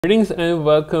Greetings and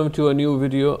welcome to a new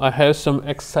video. I have some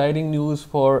exciting news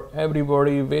for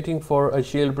everybody waiting for a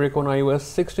jailbreak on iOS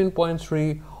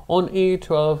 16.3 on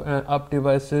A12 and up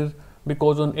devices,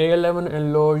 because on A11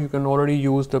 and lower you can already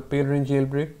use the pale rain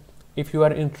jailbreak. If you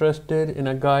are interested in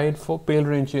a guide for pale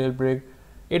rain jailbreak,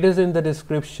 it is in the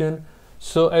description.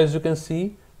 So as you can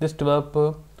see, this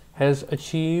developer has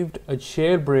achieved a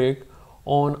jailbreak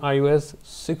on iOS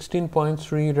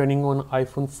 16.3 running on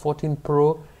iPhone 14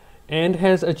 Pro and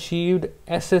has achieved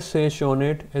SSH on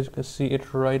it. As you can see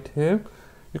it right here,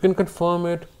 you can confirm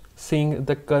it seeing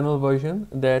the kernel version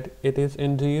that it is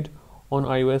indeed on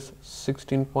iOS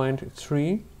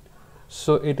 16.3.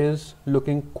 so it is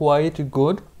looking quite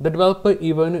good. The developer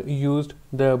even used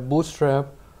the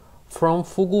bootstrap from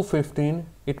Fugu 15.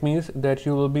 It means that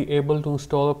you will be able to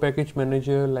install a package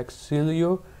manager like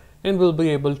Celio and will be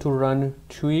able to run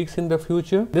tweaks in the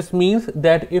future. This means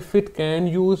that if it can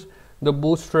use the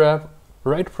bootstrap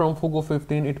right from Fugu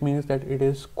 15, it means that it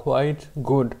is quite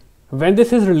good. When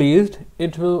this is released,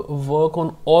 it will work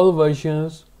on all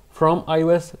versions from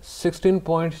iOS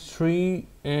 16.3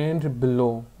 and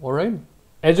below. Alright,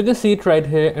 as you can see it right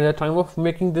here, at the time of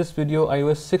making this video,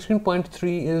 iOS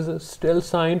 16.3 is still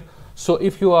signed. So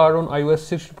if you are on iOS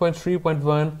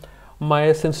 16.3.1,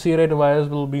 my sincere advice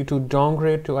will be to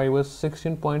downgrade to iOS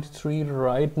 16.3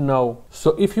 right now.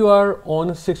 So if you are on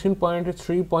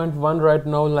 16.3.1 right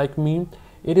now like me,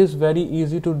 it is very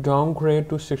easy to downgrade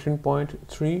to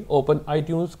 16.3. Open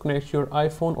iTunes, connect your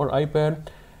iPhone or iPad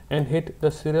and hit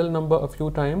the serial number a few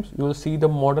times. You will see the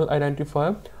model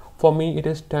identifier. For me it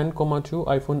is 10,2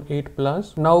 iPhone 8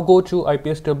 Plus. Now go to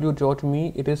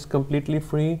ipsw.me. It is completely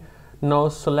free. Now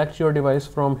select your device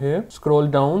from here, scroll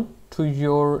down to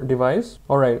your device.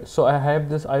 Alright, so I have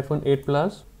this iPhone 8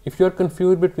 Plus. If you are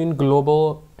confused between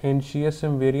global and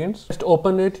GSM variants, just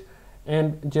open it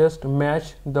and just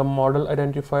match the model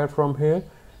identifier from here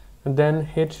and then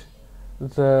hit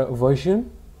the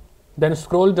version, then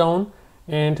scroll down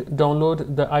and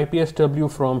download the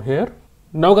IPSW from here.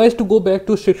 Now guys, to go back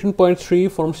to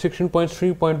 16.3 from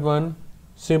 16.3.1,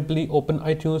 simply open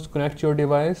iTunes, connect your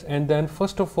device and then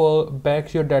first of all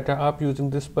back your data up using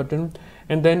this button,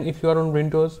 and then if you are on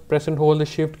Windows, press and hold the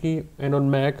shift key, and on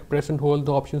Mac press and hold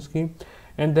the options key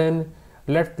and then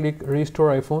left click restore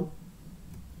iPhone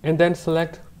and then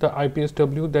select the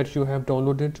IPSW that you have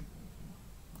downloaded.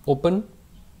 Open,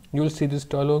 you will see this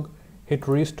dialog, hit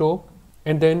restore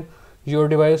and then your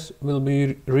device will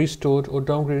be restored or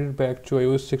downgraded back to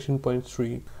iOS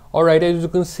 16.3. Alright, as you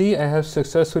can see, I have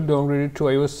successfully downgraded to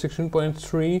iOS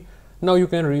 16.3. Now you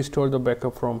can restore the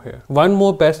backup from here. One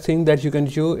more best thing that you can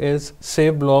do is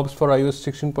save blobs for iOS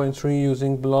 16.3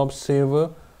 using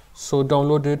Blobsaver. So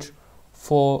download it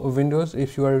for Windows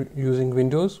if you are using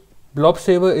Windows.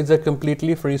 Blobsaver is a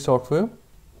completely free software.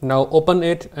 Now open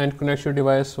it and connect your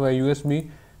device via USB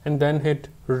and then hit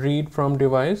read from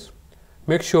device.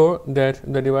 Make sure that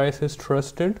the device is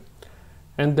trusted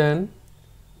and then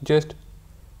just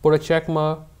put a check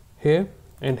mark here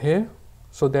and here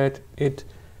so that it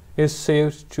is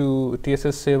saved to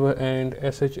TSS saver and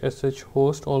SHSH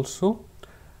host also.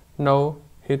 Now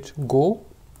hit go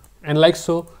and like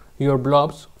so your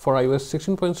blobs for iOS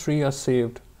 16.3 are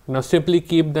saved. Now simply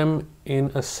keep them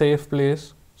in a safe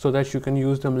place so that you can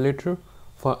use them later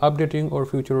for updating or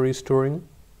future restoring.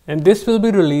 And this will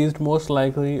be released most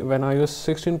likely when iOS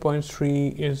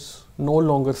 16.3 is no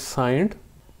longer signed.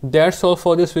 That's all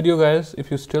for this video guys. If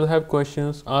you still have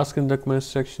questions, ask in the comment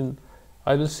section.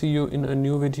 I will see you in a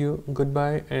new video.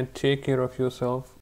 Goodbye and take care of yourself.